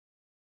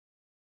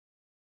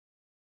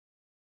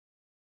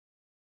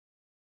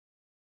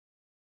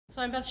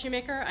So I'm Beth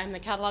Shoemaker. I'm the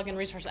Catalog and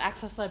Resource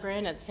Access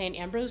Librarian at St.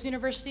 Ambrose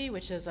University,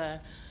 which is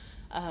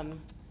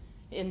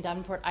in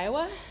Davenport,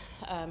 Iowa.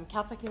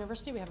 Catholic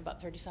University. We have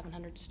about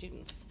 3,700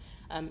 students.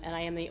 And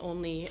I am the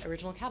only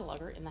original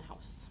cataloger in the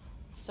house.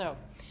 So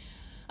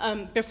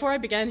before I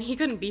begin, he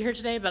couldn't be here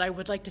today, but I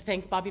would like to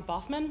thank Bobby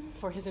Boffman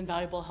for his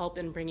invaluable help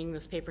in bringing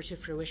this paper to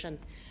fruition.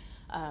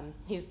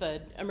 He's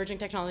the Emerging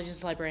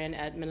Technologies Librarian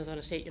at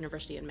Minnesota State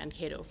University in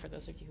Mankato, for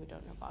those of you who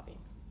don't know Bobby.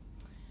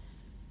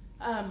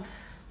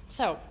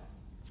 So,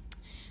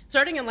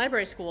 starting in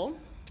library school,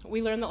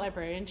 we learned that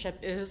librarianship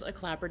is a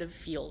collaborative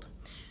field.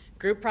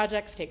 Group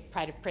projects take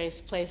pride of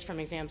place from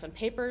exams and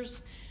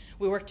papers.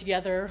 We work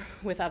together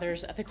with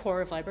others at the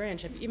core of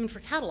librarianship, even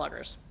for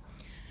catalogers.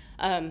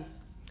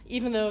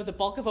 Even though the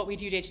bulk of what we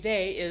do day to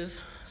day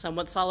is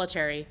somewhat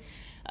solitary,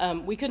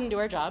 we couldn't do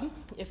our job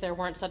if there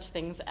weren't such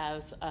things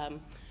as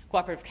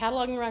cooperative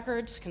cataloging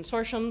records,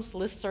 consortiums,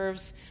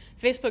 listservs,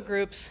 Facebook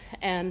groups,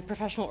 and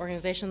professional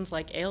organizations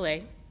like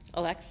ALA,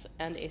 Alex,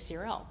 and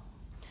ACRL.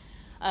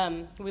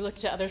 We look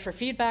to others for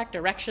feedback,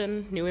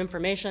 direction, new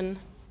information,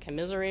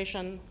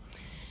 commiseration.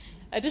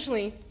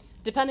 Additionally,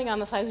 depending on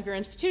the size of your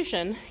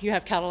institution, you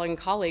have cataloging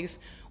colleagues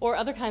or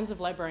other kinds of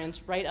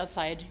librarians right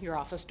outside your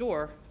office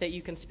door that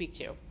you can speak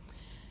to.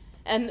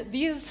 And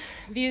these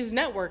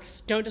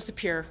networks don't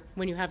disappear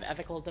when you have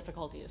ethical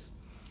difficulties.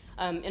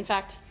 In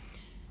fact,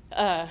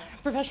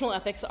 professional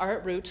ethics are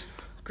at root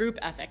group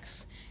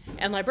ethics,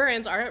 and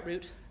librarians are at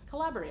root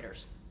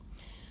collaborators.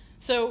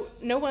 So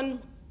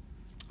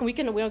we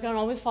can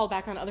always fall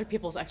back on other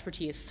people's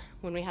expertise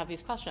when we have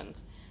these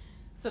questions.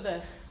 So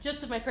the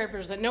gist of my paper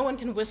is that no one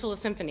can whistle a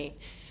symphony,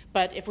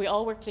 but if we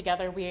all work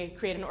together, we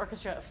create an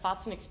orchestra of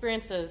thoughts and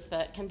experiences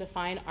that can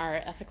define our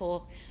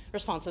ethical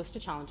responses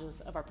to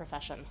challenges of our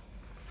profession.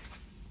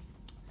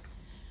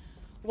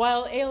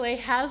 While ALA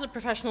has a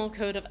professional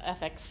code of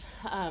ethics,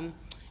 and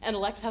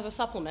Alex has a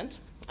supplement,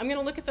 I'm going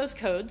to look at those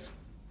codes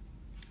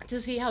to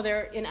see how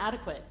they're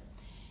inadequate.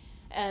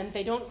 And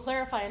they don't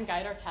clarify and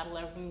guide our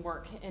cataloging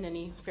work in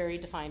any very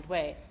defined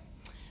way.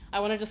 I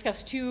want to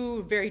discuss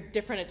two very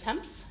different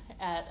attempts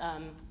at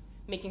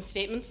making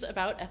statements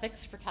about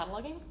ethics for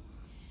cataloging.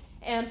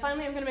 And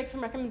finally, I'm going to make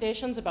some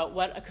recommendations about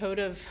what a code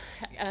of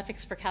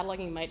ethics for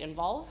cataloging might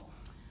involve,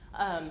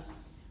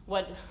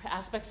 what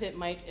aspects it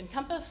might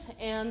encompass,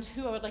 and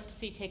who I would like to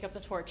see take up the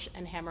torch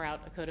and hammer out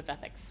a code of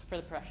ethics for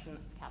the profession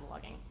of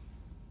cataloging.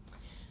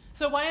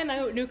 So why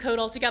a new code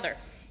altogether?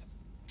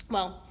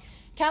 Well,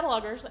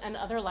 catalogers and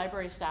other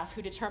library staff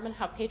who determine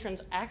how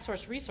patrons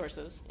access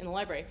resources in the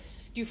library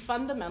do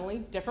fundamentally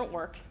different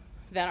work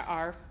than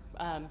our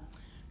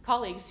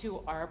colleagues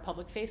who are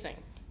public-facing.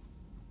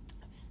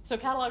 So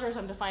catalogers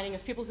I'm defining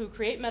as people who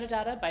create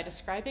metadata by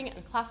describing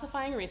and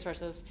classifying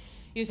resources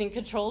using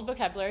controlled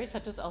vocabulary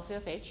such as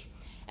LCSH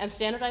and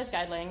standardized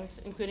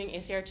guidelines including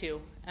ACR2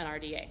 and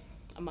RDA,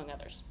 among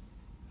others.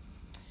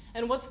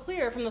 And what's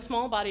clear from the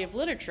small body of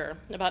literature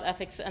about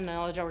ethics and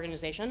knowledge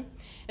organization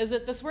is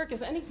that this work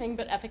is anything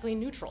but ethically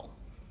neutral.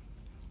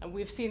 And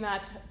we've seen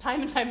that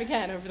time and time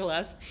again over the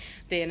last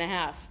day and a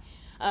half.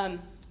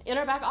 In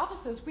our back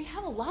offices, we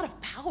have a lot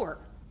of power.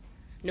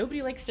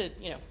 Nobody likes to,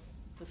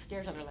 this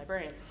scares other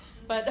librarians.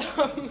 But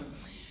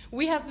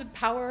we have the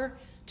power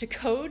to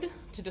code,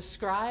 to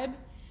describe,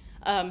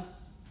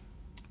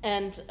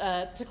 and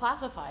to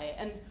classify.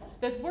 And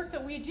the work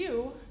that we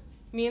do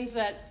means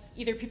that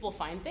either people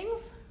find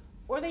things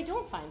or they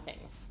don't find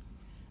things.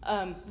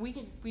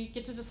 We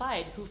get to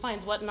decide who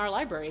finds what in our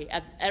library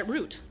at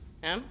root.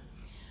 Yeah?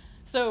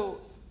 So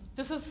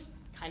this is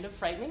kind of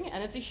frightening,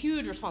 and it's a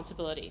huge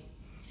responsibility.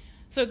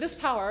 So this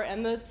power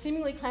and the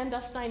seemingly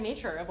clandestine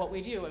nature of what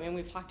we do,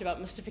 we've talked about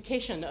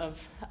mystification of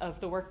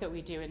the work that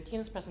we do in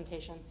Tina's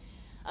presentation,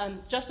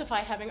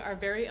 justify having our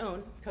very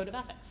own code of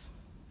ethics.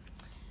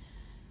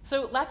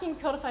 So lacking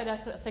codified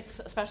ethics,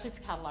 especially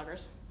for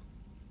catalogers,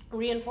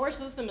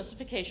 reinforces the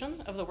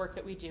mystification of the work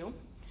that we do,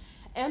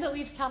 and it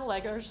leaves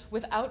catalogers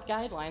without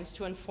guidelines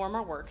to inform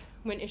our work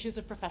when issues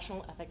of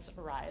professional ethics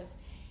arise.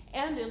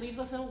 And it leaves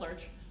us in a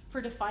lurch for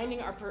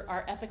defining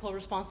our ethical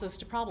responses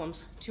to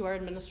problems to our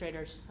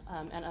administrators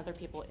and other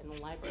people in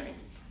the library.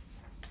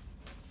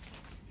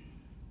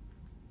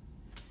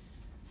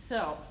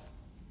 So,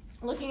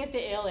 looking at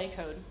the ALA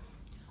code,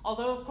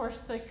 although of course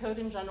the code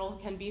in general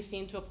can be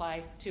seen to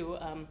apply to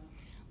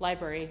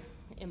library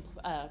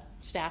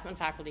staff and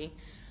faculty,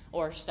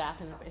 or staff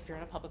if you're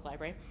in a public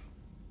library,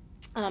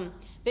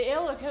 the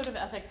ALA Code of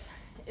Ethics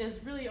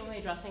is really only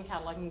addressing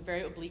cataloging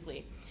very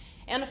obliquely.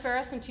 Anna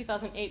Ferris in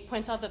 2008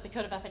 points out that the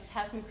Code of Ethics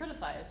has been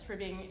criticized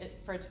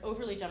for its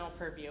overly general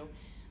purview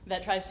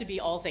that tries to be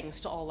all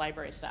things to all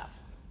library staff.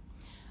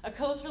 A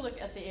closer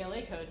look at the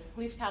ALA Code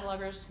leaves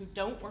catalogers who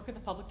don't work with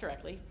the public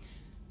directly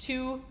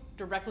two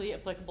directly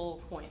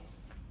applicable points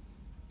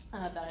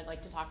that I'd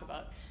like to talk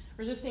about.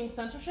 Resisting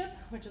censorship,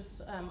 which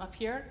is up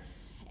here,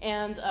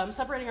 and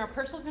separating our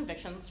personal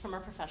convictions from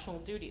our professional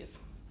duties.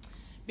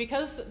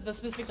 Because the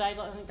specific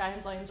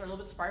guidelines are a little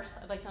bit sparse,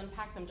 I'd like to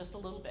unpack them just a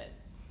little bit.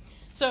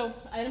 So,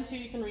 item 2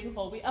 you can read in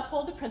full. We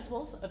uphold the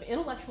principles of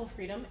intellectual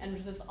freedom and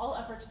resist all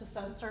efforts to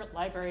censor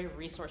library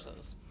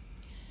resources.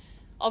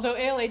 Although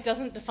ALA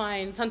doesn't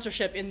define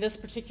censorship in this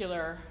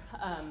particular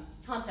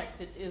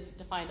context, it is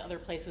defined other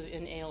places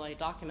in ALA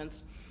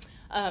documents,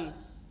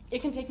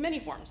 it can take many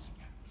forms.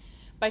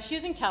 By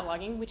choosing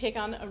cataloging, we take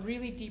on a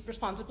really deep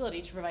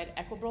responsibility to provide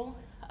equitable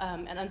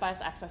and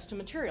unbiased access to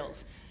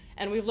materials.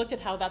 And we've looked at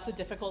how that's a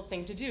difficult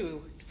thing to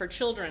do for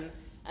children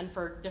and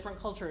for different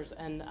cultures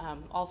and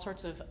all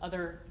sorts of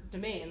other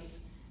domains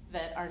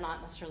that are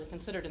not necessarily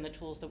considered in the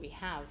tools that we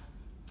have.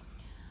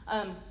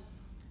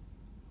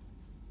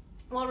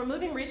 While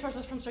removing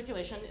resources from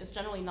circulation is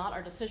generally not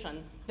our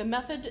decision, the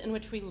method in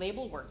which we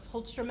label works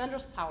holds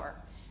tremendous power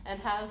and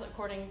has,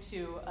 according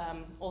to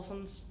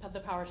Olson's The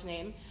Power to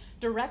Name,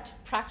 direct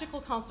practical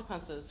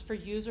consequences for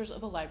users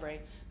of the library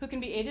who can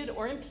be aided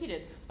or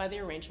impeded by the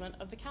arrangement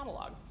of the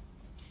catalog.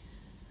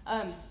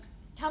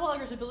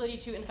 Catalogers' ability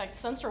to, in fact,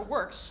 censor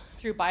works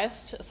through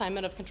biased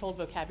assignment of controlled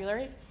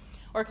vocabulary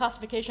or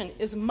classification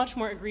is much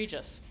more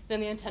egregious than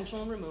the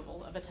intentional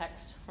removal of a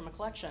text from a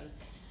collection.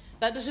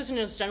 That decision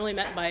is generally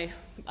met by,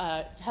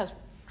 has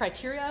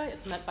criteria,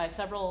 it's met by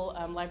several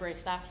library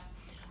staff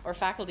or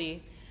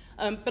faculty,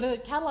 but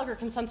a cataloger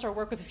can censor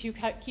work with a few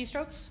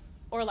keystrokes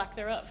or lack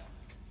thereof.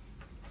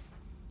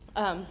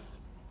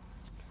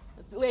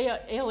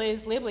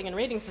 ALA's labeling and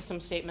rating system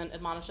statement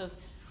admonishes,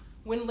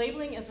 when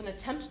labeling is an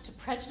attempt to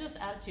prejudice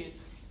attitudes,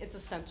 it's a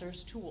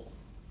censor's tool.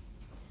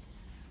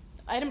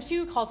 Item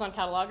 2 calls on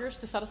catalogers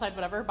to set aside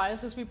whatever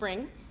biases we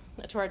bring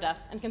to our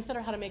desk and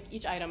consider how to make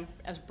each item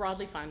as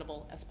broadly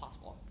findable as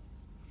possible.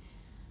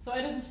 So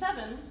item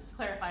 7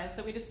 clarifies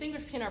that we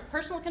distinguish between our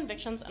personal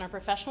convictions and our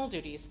professional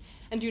duties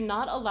and do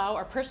not allow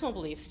our personal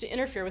beliefs to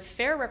interfere with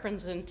fair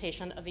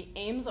representation of the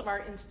aims of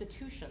our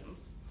institutions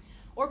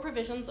or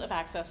provisions of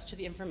access to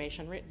the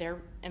their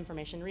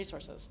information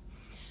resources.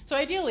 So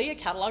ideally, a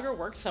cataloger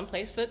works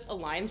someplace that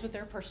aligns with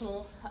their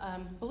personal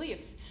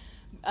beliefs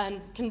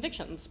and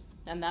convictions,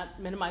 and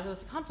that minimizes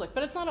the conflict,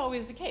 but it's not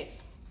always the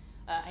case.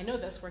 I know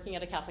this working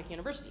at a Catholic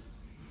university.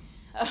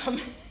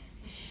 And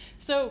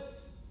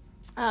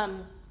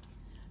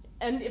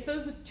if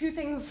those two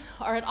things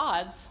are at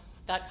odds,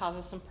 that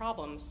causes some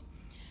problems.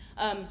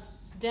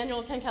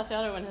 Daniel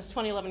Cancasiato, in his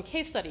 2011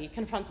 case study,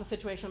 confronts a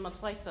situation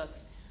much like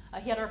this.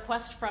 He had a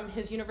request from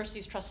his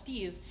university's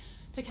trustees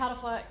to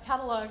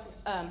to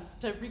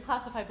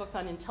reclassify books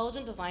on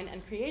intelligent design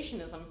and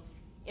creationism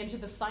into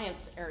the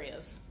science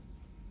areas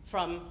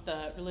from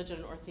the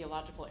religion or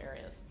theological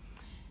areas.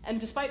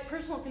 And despite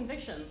personal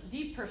convictions,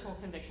 deep personal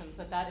convictions,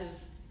 that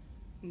is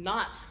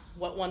not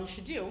what one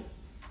should do,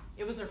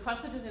 it was the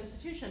request of his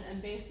institution,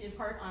 and based in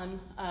part on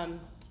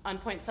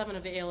point 7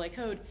 of the ALA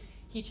code,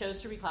 he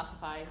chose to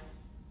reclassify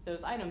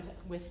those items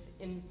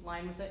in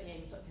line with the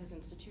aims of his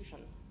institution.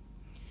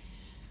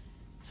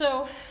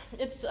 So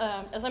it's,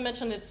 as I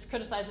mentioned, it's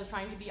criticized as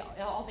trying to be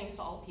all things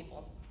to all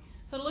people.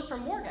 So to look for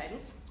more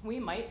guidance, we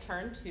might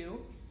turn to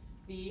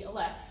the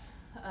elect's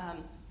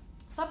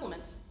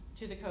supplement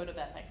to the Code of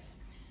Ethics.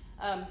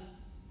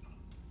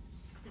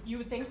 You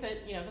would think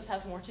that this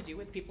has more to do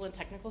with people in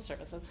technical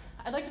services.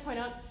 I'd like to point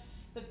out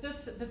that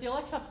the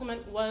elect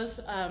supplement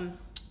was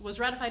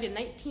ratified in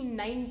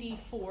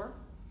 1994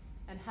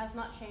 and has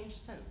not changed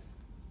since.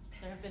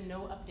 There have been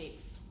no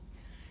updates.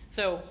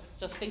 So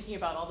just thinking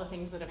about all the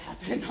things that have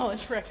happened in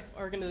knowledge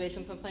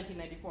organizations since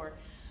 1994.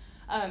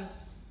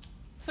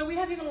 So we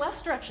have even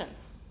less direction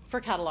for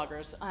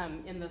catalogers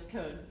in this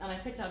code, and I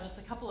picked out just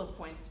a couple of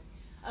points.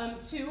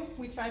 2,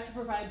 we strive to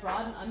provide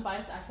broad and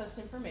unbiased access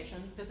to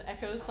information. This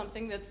echoes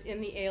something that's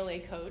in the ALA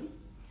code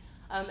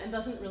and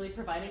doesn't really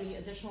provide any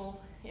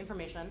additional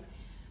information.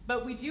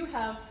 But we do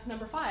have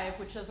number 5,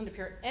 which doesn't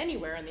appear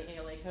anywhere in the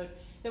ALA code,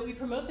 that we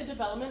promote the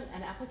development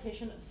and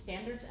application of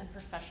standards and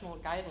professional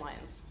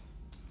guidelines.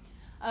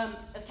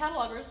 As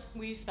catalogers,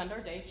 we spend our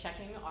day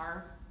checking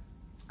our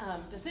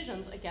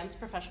decisions against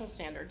professional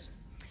standards.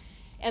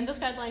 And this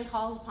guideline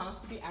calls upon us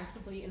to be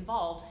actively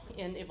involved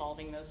in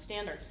evolving those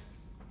standards.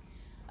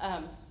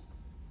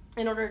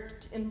 In order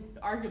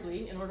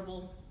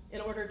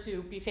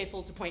to be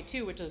faithful to point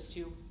 2, which is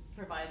to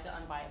provide the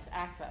unbiased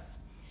access.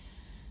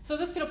 So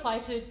this could apply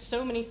to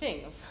so many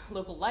things: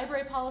 local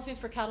library policies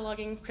for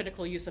cataloging,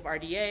 critical use of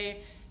RDA,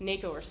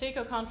 NACO or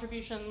SACO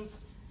contributions,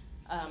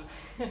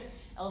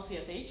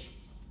 LCSH.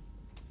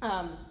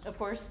 Of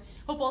course,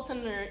 Hope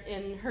Olson,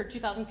 in her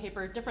 2000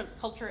 paper, Difference,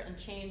 Culture, and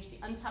Change, the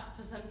Untapped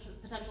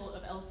Potential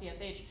of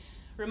LCSH,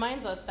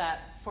 reminds us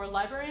that for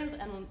librarians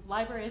and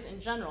libraries in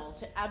general,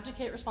 to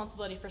abdicate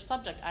responsibility for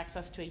subject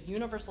access to a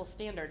universal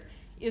standard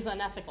is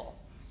unethical,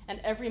 and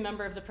every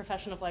member of the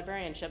profession of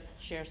librarianship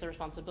shares the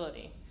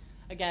responsibility.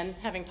 Again,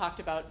 having talked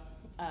about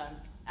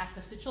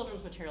access to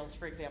children's materials,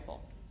 for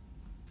example,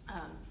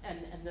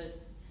 and the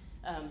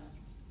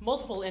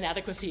multiple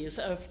inadequacies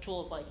of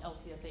tools like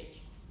LCSH.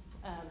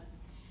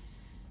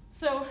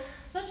 So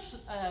such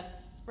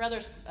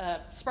rather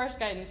sparse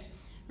guidance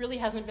really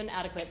hasn't been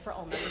adequate for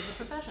all members of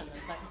the profession.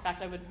 In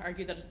fact, I would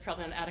argue that it's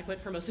probably not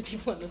adequate for most of the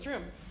people in this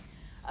room.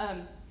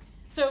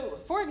 So,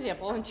 for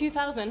example, in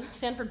 2000,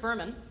 Sanford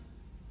Berman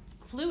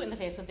flew in the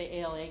face of the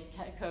ALA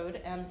code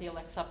and the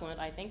Alex supplement,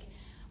 I think,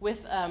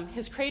 with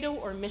his credo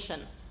or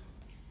mission.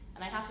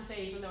 And I have to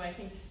say, even though I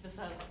think this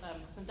has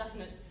some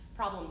definite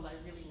problems, I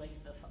really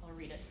like this. I'll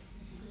read it.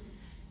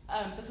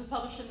 This was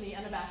published in the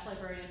Unabashed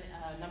Librarian,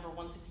 number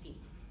 116.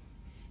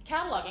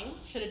 Cataloging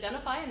should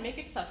identify and make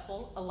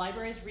accessible a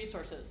library's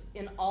resources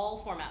in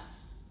all formats.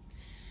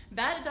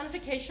 That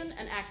identification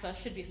and access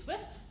should be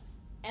swift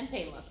and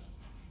painless.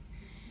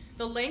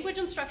 The language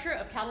and structure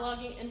of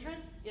cataloging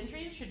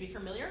entries should be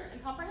familiar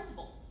and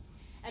comprehensible.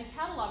 And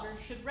catalogers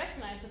should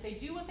recognize that they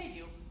do what they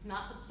do,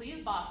 not to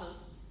please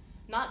bosses,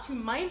 not to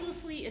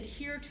mindlessly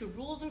adhere to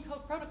rules and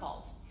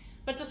protocols,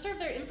 but to serve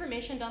their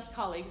information desk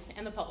colleagues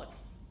and the public.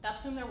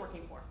 That's whom they're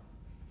working for.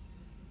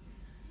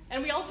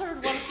 And we all sort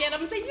of want to stand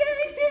up and say,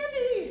 "Yay,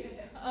 Sandy!"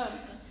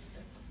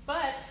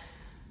 But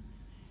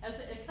as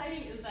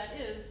exciting as that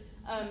is,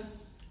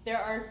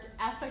 there are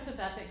aspects of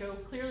that that go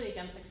clearly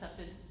against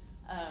accepted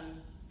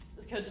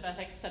codes of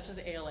ethics, such as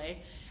ALA.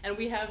 And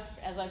we have,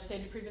 as I've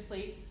stated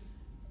previously,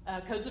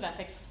 codes of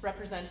ethics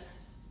represent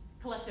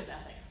collective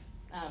ethics,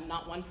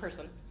 not one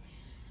person.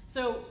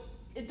 So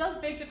it does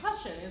beg the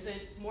question, is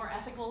it more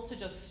ethical to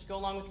just go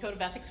along with the code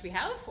of ethics we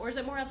have, or is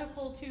it more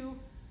ethical to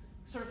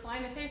sort of fly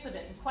in the face of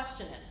it and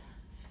question it?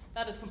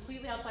 That is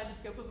completely outside the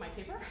scope of my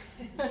paper,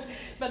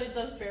 but it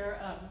does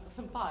bear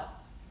some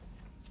thought.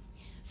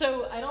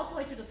 So I'd also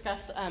like to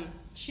discuss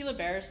Sheila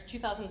Baer's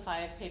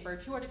 2005 paper,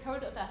 Toward a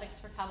Code of Ethics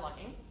for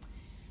Cataloging.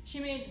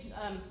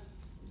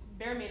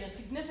 Baer made a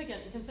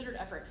significant and considered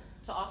effort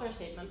to author a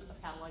statement of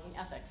cataloging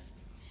ethics.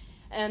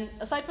 And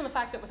aside from the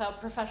fact that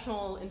without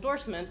professional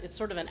endorsement, it's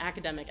sort of an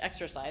academic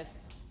exercise,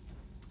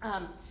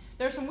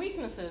 there are some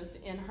weaknesses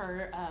in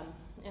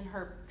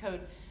her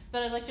code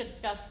that I'd like to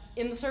discuss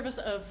in the service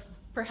of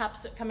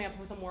perhaps coming up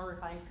with a more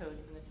refined code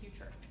in the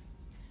future.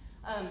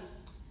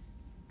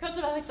 Codes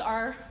of ethics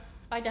are,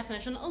 by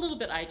definition, a little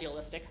bit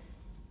idealistic.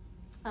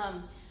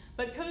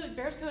 But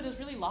Baer's code is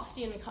really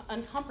lofty and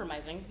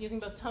uncompromising, using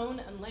both tone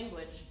and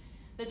language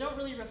that don't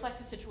really reflect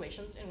the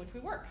situations in which we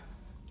work.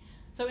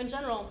 So in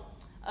general,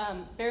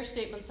 Baer's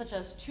statements such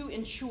as "to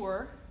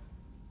ensure,"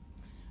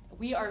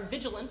 "we are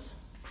vigilant,"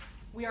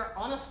 "we are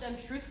honest and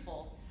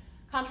truthful,"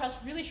 contrast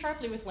really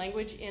sharply with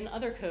language in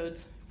other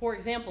codes, for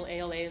example,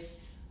 ALA's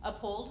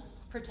 "uphold,"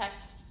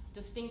 "protect,"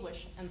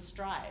 "distinguish," and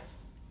 "strive."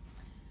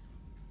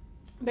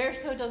 Baer's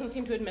code doesn't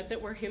seem to admit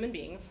that we're human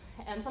beings,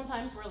 and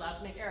sometimes we're allowed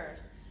to make errors.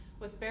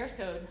 With Baer's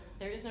code,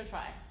 there is no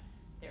try.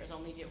 There is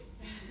only do.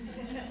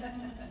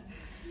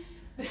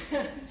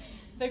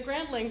 The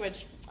grand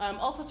language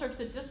also serves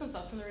to distance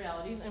us from the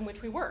realities in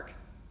which we work.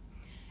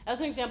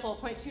 As an example,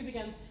 point 2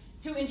 begins,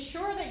 "To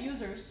ensure that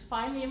users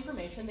find the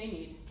information they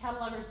need,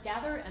 catalogers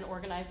gather and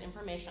organize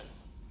information."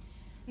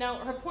 Now,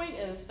 her point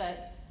is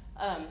that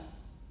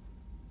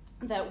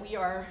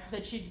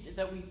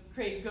we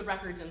create good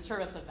records in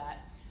service of that.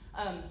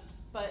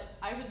 But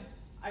I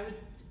would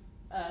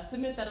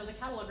submit that as a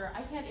cataloger,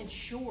 I can't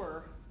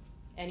ensure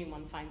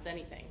anyone finds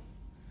anything.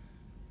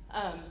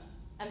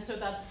 And so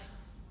that's,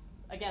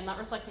 again, not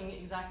reflecting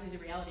exactly the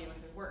reality in which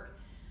we work.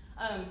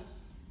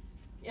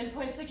 In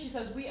point 6, she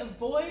says, "We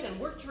avoid and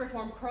work to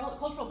reform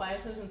cultural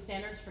biases and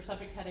standards for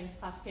subject headings,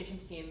 classification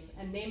schemes,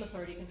 and name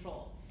authority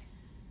control."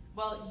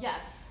 Well,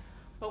 yes,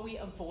 but we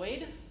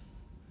avoid.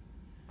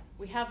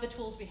 We have the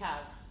tools we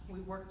have. We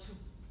work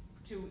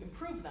to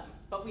improve them,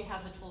 but we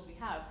have the tools we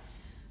have.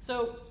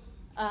 So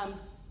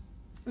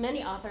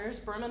many authors,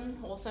 Berman,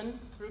 Olson,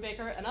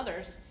 Brubaker, and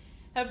others,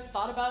 have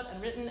thought about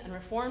and written and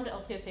reformed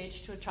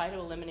LCSH to try to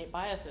eliminate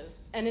biases.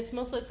 And it's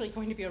most likely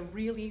going to be a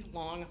really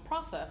long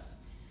process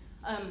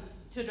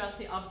to address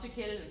the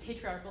obfuscated and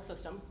patriarchal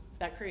system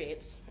that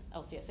creates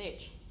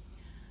LCSH.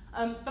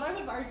 But I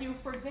would argue,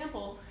 for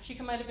example, she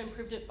might have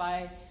improved it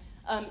by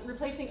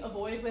replacing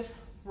avoid with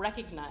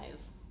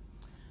recognize.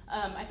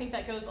 I think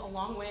that goes a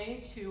long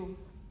way to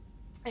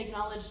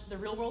acknowledge the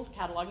real-world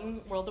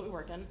cataloging world that we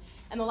work in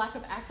and the lack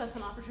of access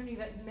and opportunity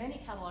that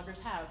many catalogers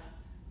have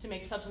to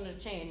make substantive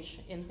change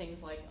in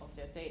things like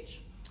LCSH.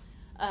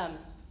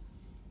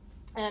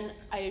 And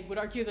I would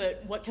argue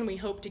that what can we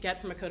hope to get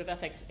from a code of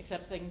ethics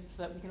except things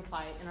that we can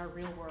apply in our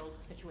real-world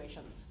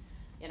situations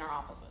in our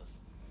offices.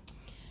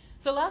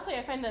 So lastly,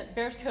 I find that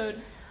Baer's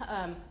code,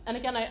 and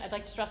again, I'd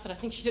like to stress that I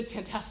think she did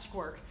fantastic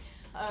work.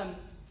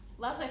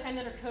 Lastly, I find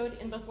that her code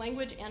in both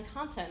language and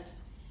content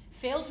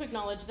failed to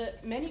acknowledge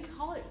that many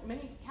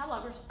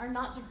catalogers are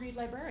not degreed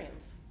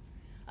librarians.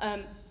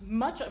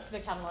 Much of the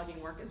cataloging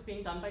work is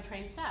being done by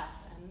trained staff,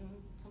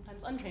 and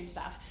sometimes untrained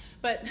staff,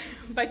 but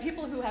by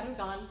people who haven't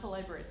gone to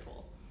library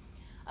school.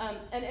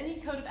 And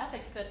any code of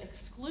ethics that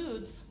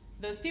excludes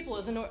those people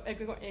is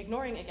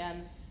ignoring,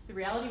 again, the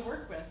reality we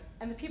work with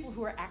and the people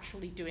who are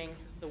actually doing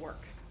the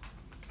work.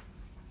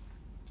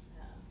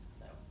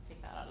 So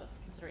take that out of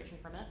consideration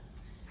for a minute.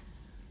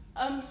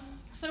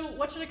 So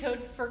what should a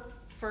code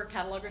for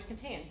catalogers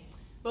contain?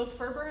 Both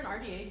Ferber and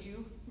RDA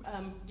do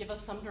give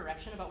us some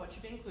direction about what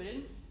should be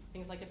included,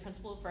 things like the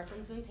principle of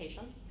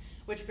representation,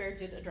 which Baer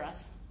did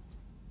address,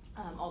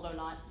 although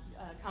not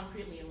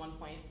concretely in one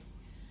point.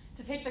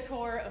 To take the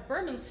core of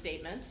Berman's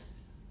statement,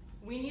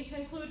 we need to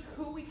include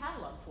who we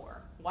catalog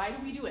for. Why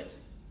do we do it?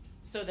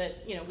 So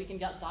that we can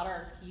dot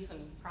our T's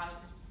and cross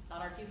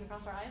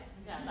our I's?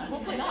 Yeah,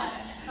 hopefully not.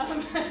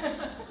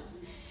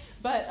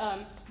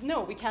 But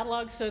no, we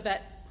catalog so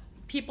that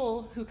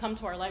people who come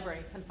to our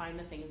library can find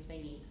the things they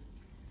need.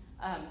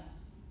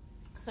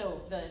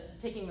 So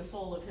taking the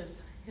soul of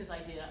his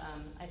idea,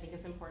 I think,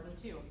 is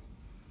important too.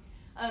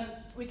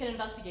 We can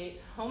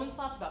investigate Holman's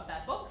thoughts about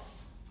bad books,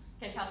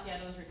 Ken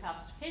Castiato's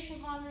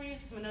reclassification quandary,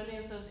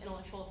 Simononius's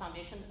intellectual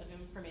foundation of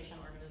information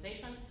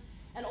organization,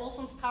 and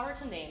Olson's power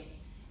to name,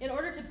 in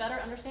order to better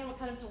understand what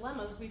kind of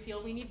dilemmas we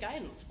feel we need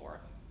guidance for.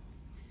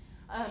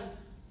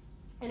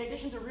 In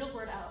addition to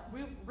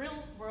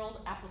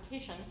real-world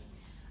application,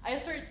 I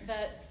assert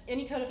that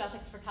any code of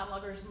ethics for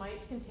catalogers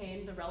might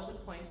contain the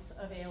relevant points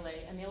of ALA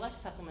and the ELEC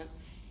supplement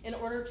in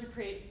order to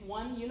create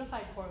one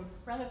unified code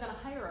rather than a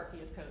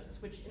hierarchy of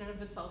codes, which in and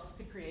of itself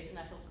could create an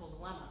ethical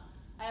dilemma.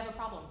 I have a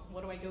problem.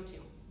 What do I go to?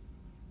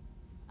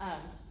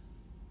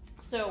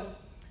 So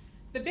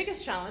the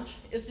biggest challenge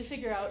is to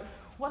figure out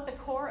what the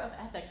core of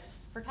ethics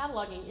for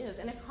cataloging is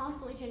in a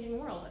constantly changing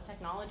world of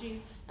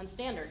technology and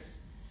standards,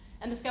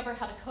 and discover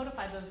how to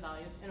codify those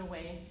values in a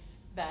way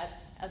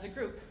that, as a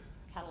group,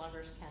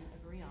 catalogers can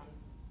agree on.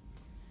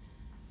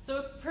 So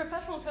a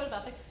professional code of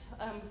ethics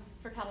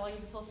for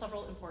cataloging fulfills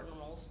several important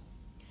roles.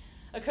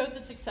 A code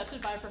that's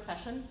accepted by a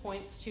profession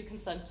points to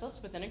consensus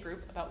within a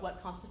group about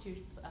what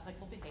constitutes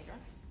ethical behavior,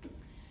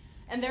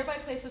 and thereby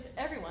places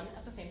everyone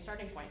at the same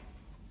starting point.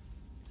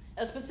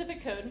 A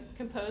specific code,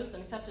 composed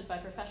and accepted by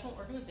professional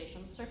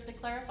organizations, serves to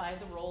clarify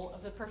the role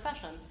of the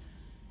profession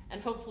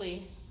and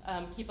hopefully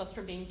keep us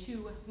from being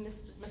too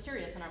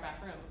mysterious in our back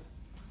rooms.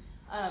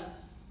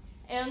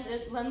 And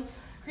it lends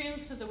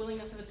credence to the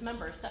willingness of its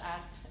members to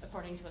act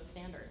according to a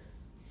standard.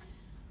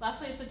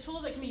 Lastly, it's a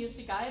tool that can be used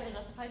to guide and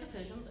justify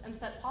decisions and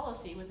set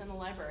policy within the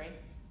library,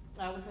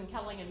 within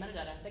cataloging and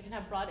metadata, that can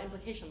have broad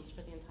implications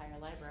for the entire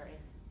library.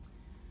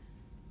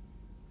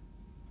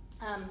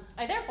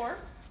 I therefore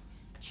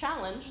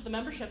challenge the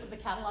membership of the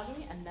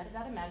Cataloging and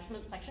Metadata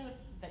Management section,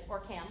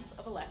 or CAMS,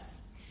 of ELEX,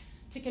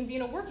 to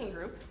convene a working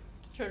group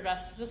to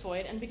address this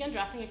void and begin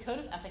drafting a code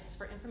of ethics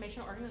for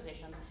information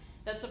organization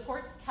that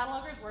supports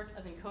catalogers' work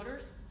as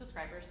encoders,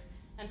 describers,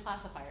 and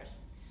classifiers.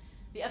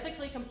 The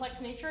ethically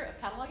complex nature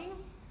of cataloging,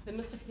 the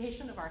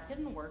mystification of our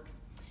hidden work,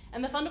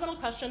 and the fundamental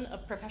question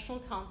of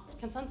professional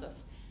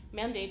consensus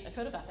mandate a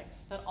code of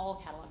ethics that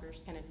all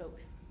catalogers can invoke.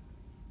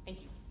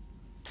 Thank you.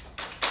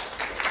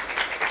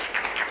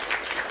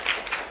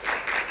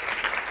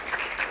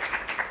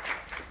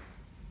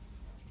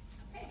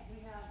 Okay,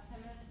 we have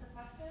 10 minutes for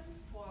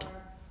questions for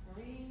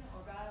Maureen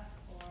or Beth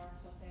or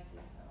Jose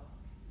Augusto.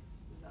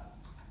 Who's up?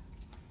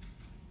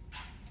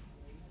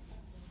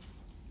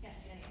 Yes,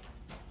 Danny.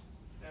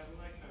 Yeah, I would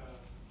like to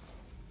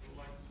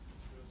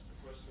ask a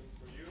question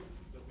for you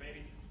that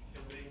maybe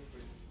can link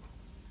with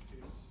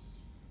his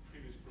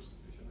previous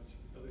presentation,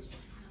 actually, this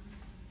one.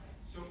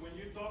 So when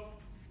you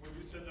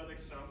said that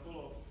example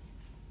of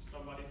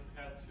somebody who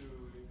had to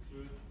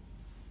include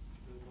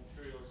the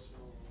materials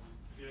or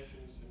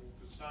creations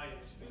into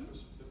science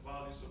because of the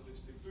values of the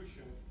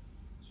institution,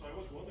 so I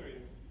was wondering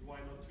why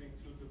not to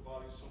include the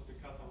values of the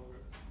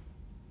cataloger?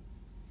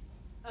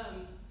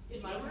 In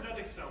my Not work? in that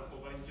example,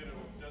 but in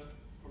general, just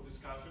for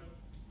discussion.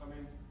 I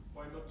mean,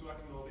 why not to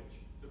acknowledge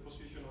the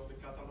position of the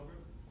cataloger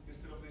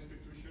instead of the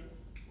institution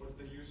or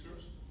the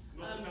users?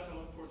 Not to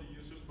catalog for the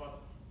users,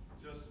 but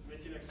just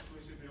making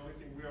explicit the only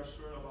thing we are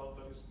sure about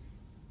that is.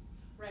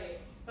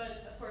 Right,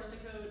 but of course the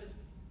code,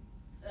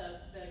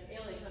 the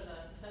ALA code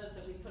says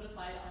that we put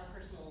aside our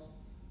personal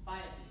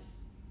biases,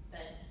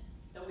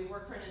 that we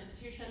work for an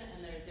institution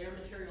and they're their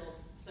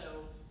materials.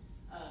 So,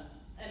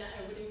 and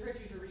I would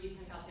encourage you to read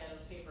Ken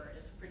Castiato's paper.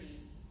 It's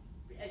pretty,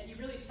 he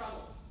really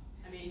struggles.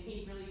 I mean,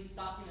 he really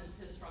documents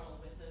his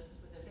struggle with this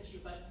issue.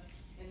 But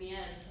in the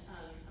end,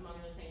 among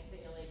other things,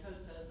 the ALA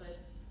code says that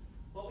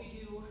what we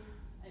do,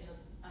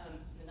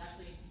 and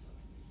actually,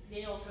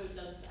 the ALA code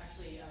does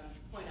actually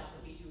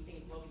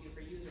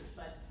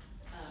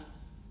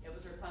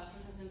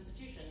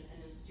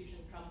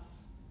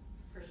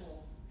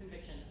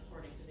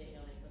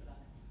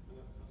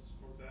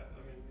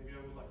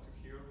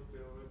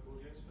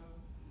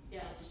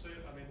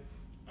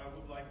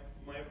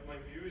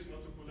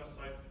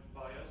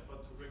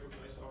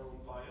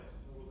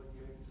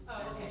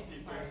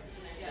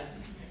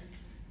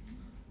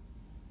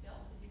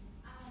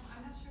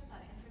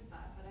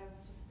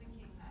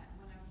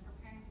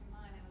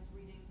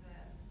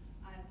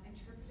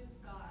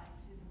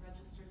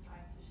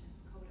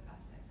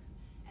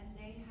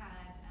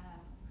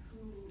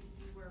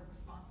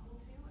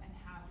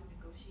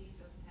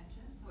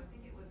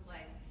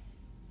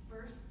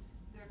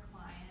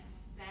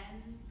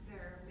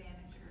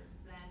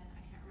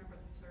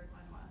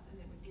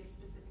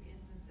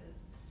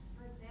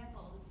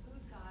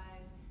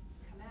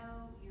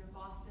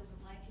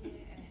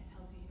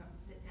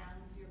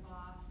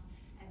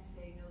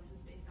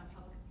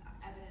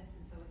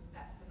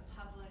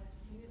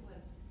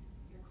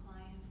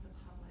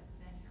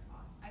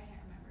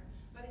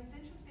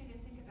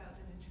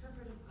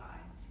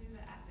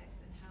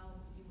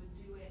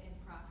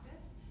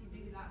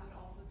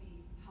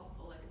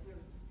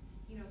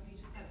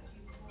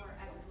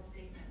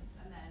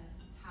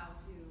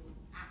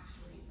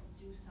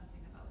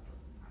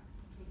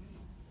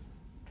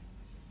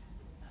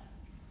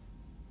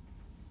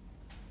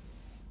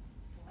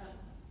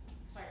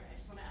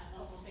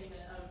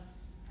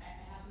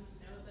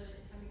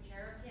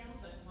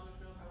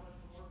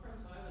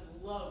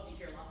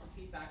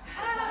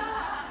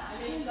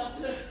up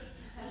in a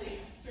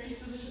strange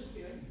position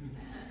soon.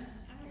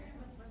 I was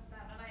with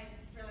that, and I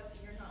realized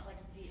that you're not like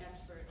the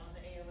expert on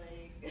the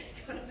ALA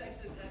code of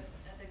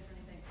ethics or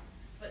anything.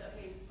 But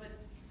okay, but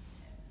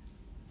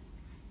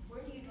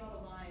where do you draw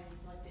the line,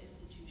 like the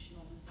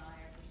institutional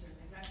desire for certain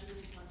things? Actually,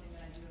 this is one thing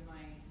that I do in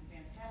my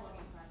advanced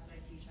cataloging class that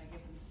I teach. I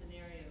give them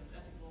scenarios,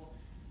 ethical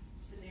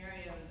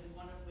scenarios, and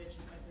one of which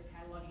is like they're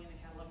cataloging in the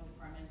cataloging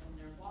department, and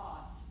their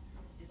boss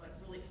is like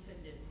really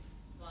offended,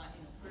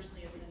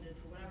 personally offended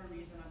for whatever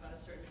reason about a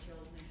certain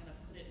materials, and they kind of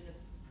put it in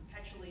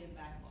perpetually in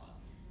backlog.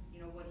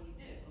 What do you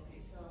do?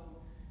 Okay, so,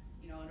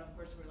 and of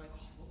course we're like,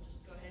 oh, we'll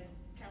just go ahead and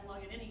catalog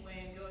it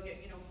anyway and go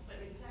get,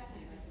 but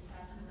exactly, like the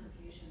practical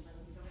implications, like,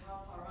 so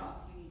how far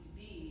up you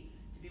need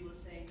to be able to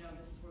say, no,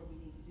 this is what we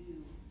need to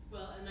do.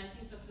 Well, and I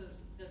think this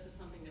is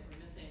something that we're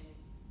missing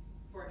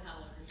for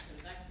catalogers code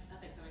of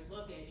ethics, and I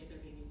love the idea of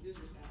there being a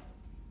user's guide.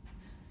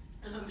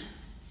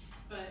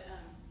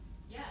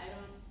 Yeah, I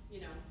don't,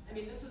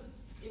 this was,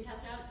 in Ken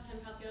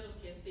Castiato's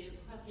case, the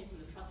request came from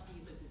the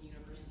trustees of his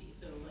university,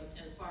 so like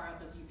as far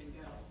up as you can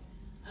go.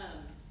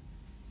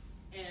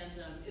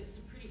 It's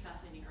a pretty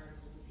fascinating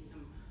article to see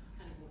him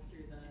kind of work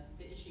through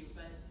the issue,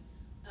 but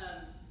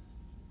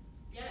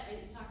yeah,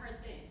 it's a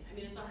hard thing.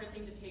 It's a hard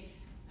thing to take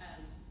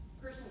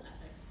personal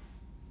ethics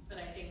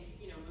that I think,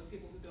 most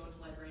people who go into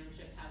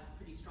librarianship have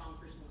pretty strong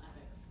personal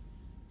ethics,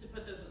 to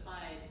put those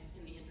aside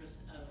in the interest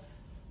of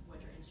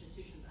what your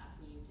institution's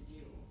asking you to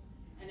do.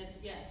 And it's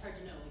hard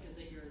to know, like, is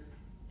it your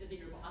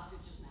boss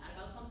who's just mad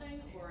about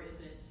something, or is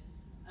it,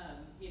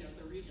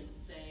 the regent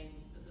saying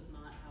this is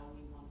not how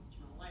we want to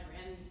run a library?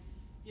 And,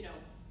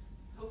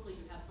 hopefully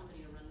you have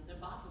somebody to run. The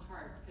boss is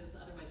hard, because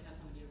otherwise you have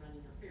somebody to run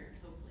interference,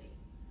 hopefully.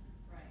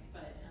 Right.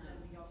 But then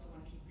we also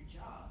want to keep your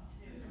job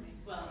too.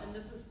 Well, and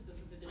this is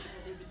the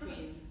difficulty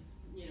between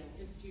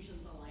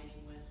institutions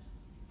aligning with.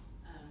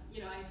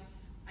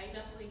 I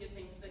definitely get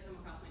things that come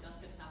across my desk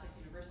at Catholic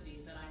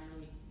University that I'm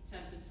really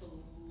tempted to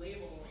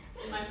label.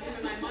 In my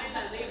mind,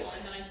 I label,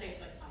 and then I say,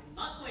 but I'm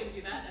not going to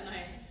do that, and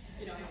I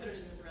put it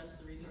in with the rest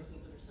of the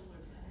resources that are similar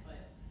to that. But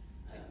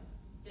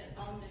yeah, it's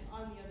on the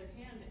other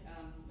hand,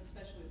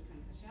 especially with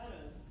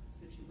Castiato's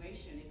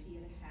situation, if he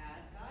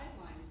had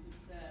guidelines that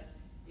said,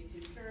 if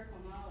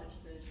empirical knowledge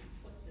says you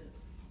put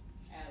this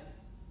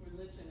as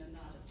religion and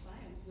not as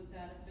science, would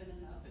that have been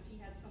enough? If he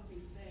had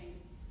something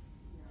saying,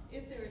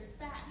 if there is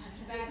fact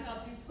to back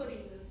up you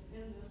putting this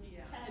in this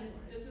category. And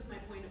this is my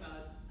point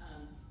about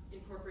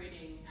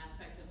incorporating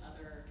aspects of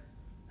other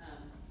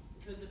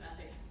codes of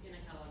ethics in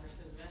a cataloger's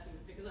codes of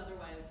ethics, because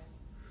otherwise,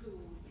 who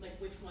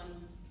wins?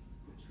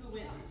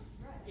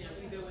 Right. You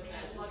go with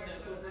that over,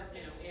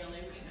 ALA,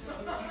 which is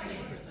what you're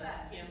saying, or the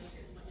PM,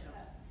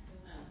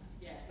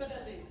 yeah. But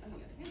on the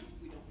other hand,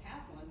 we don't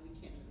have one, we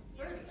can't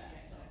refer to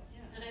that. So,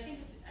 yeah. And I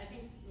think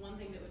one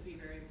thing that would be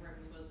very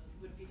important would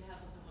be to have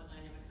a somewhat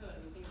dynamic code.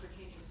 Things are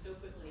changing so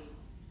quickly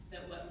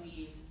that what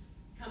we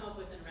come up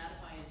with and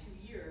ratify in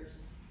 2 years,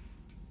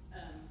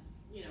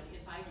 in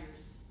 5 years,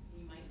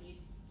 we might need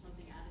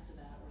something added to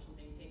that, or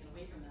something taken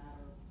away from that,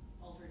 or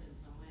altered in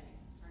some way.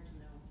 It's hard to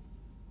know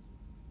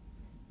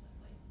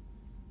exactly.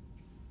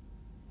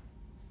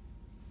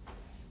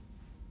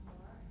 Or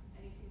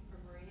anything for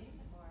Maureen,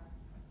 or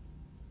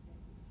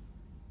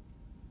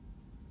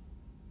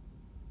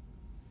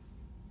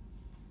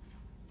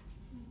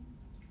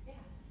yeah.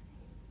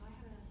 I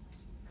have another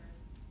question for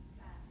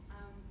that.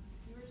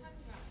 You were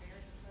talking about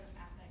Bear's code of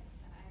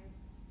ethics, and I'm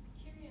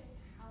curious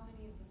how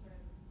many of the sort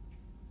of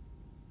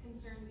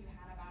concerns you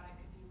had about it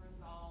could be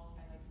resolved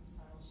by like some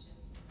subtle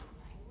shifts in the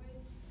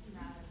language,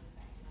 rather than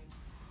saying like,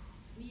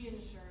 we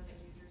ensure that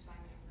users find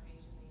the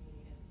information they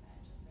need. Instead,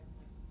 just sort of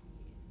like we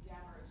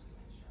endeavor to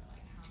ensure,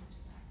 like how much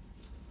of that could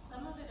be resolved.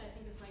 Some of it, I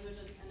think, is language,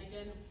 and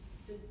again,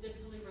 the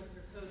difficulty with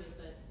your code is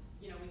that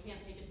we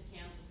can't take it to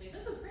camps and say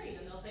this is great,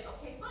 and they'll say,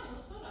 okay, fine,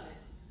 let's vote on it.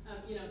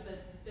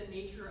 The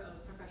nature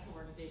of professional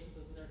organizations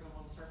is they're going to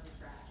want to start from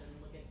scratch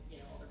and look at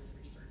all the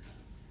research and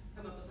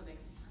come up with something.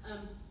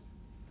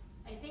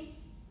 I think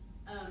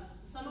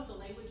some of the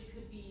language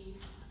could be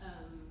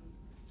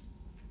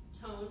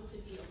toned to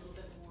be a little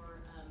bit more,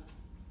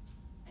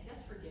 I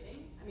guess,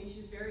 forgiving.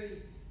 She's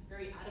very,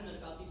 very adamant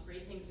about these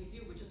great things we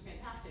do, which is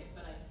fantastic,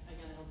 but I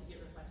don't think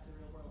it reflects the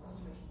real world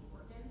situation we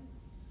work in.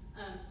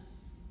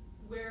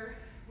 Where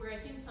I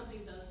think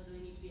something does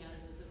really need to be added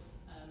is this,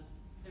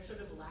 there's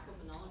sort of a lack of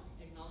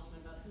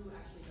acknowledgement about who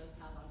actually does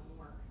catalog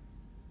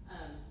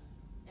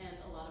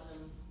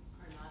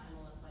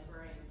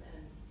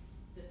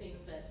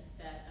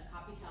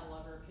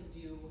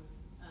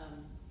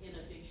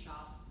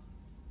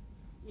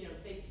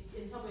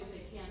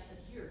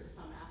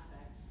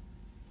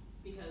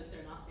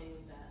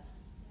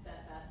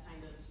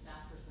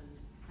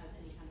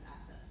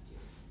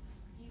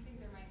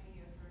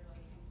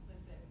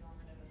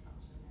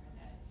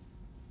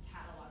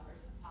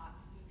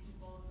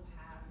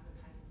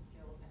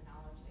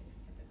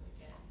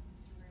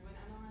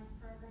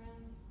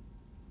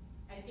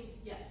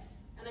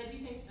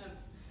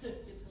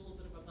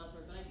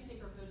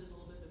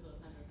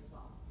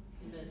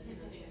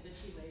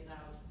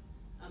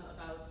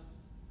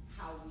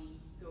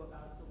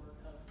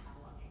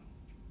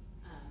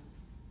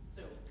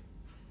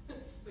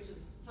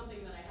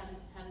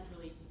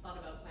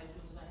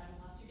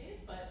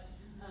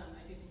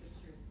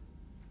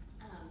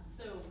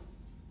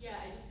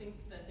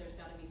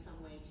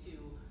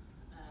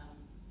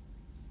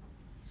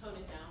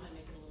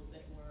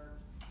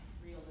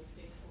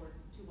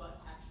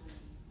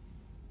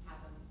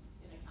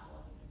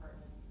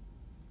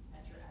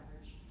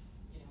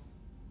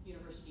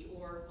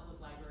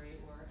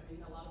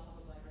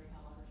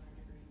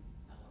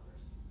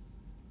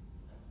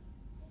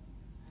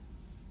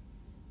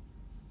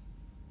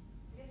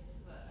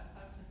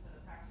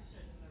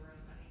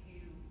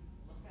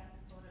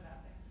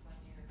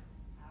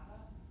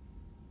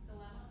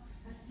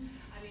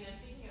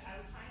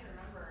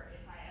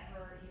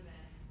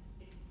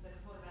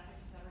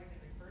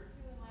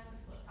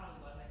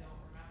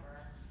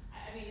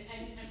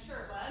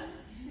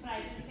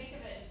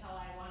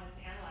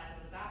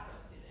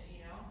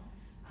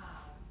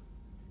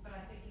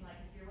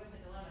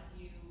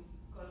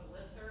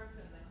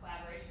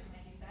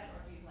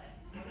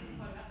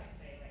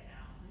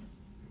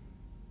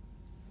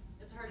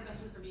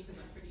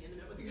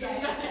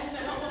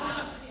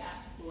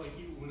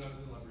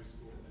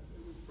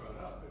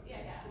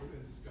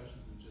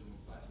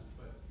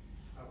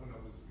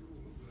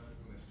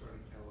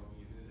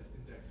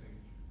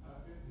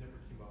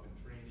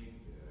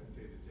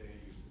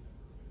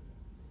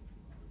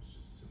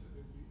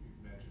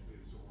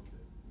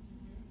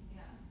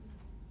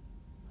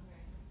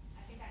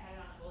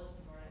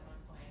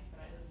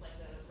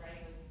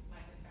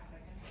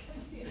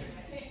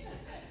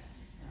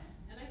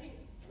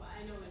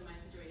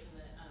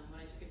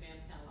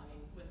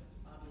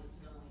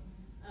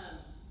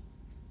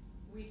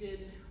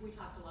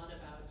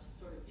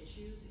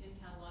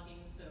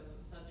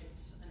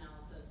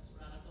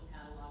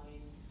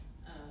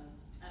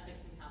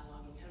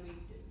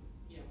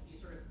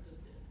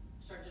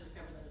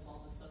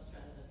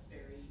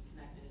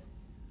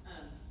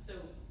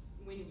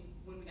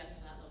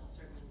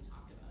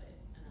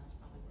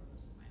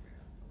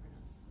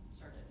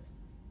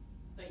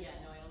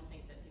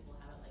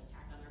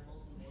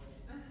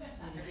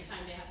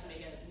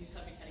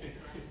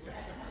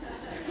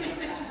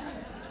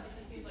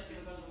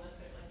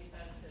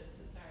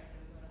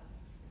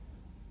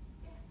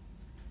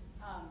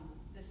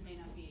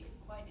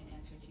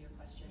answer to your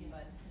question,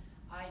 but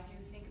I do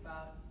think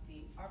about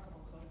the Archival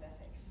Code of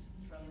Ethics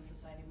from the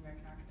Society of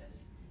American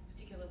Archivists,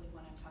 particularly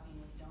when I'm talking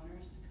with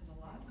donors, because a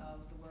lot of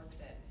the work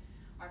that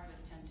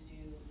archivists tend to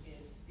do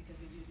is, because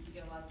we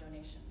get a lot of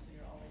donations, so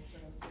you're always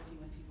sort of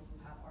working with people who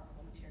have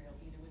archival material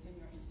either within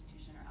your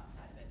institution or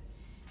outside of it.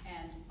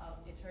 And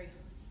it's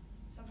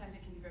sometimes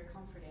it can be very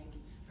comforting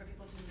for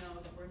people to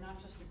know that we're not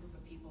just a group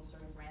of people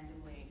sort of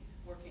randomly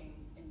working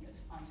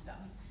on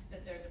stuff,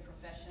 that there's a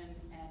profession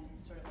and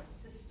sort of a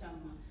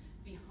system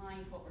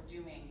behind what we're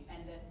doing,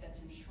 and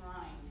that's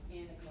enshrined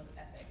in a code of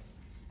ethics.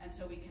 And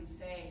so we can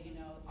say,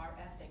 our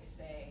ethics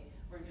say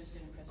we're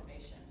interested in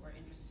preservation, we're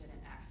interested in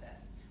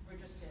access, we're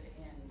interested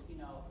in,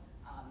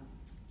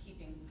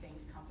 keeping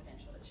things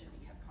confidential that should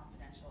be kept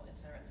confidential, et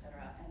cetera, et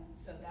cetera. And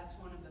so that's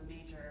one of the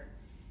major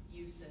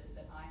uses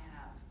that I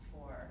have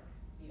for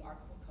the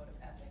Archival Code of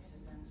Ethics,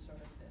 is in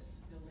sort of this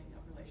building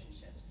of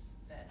relationships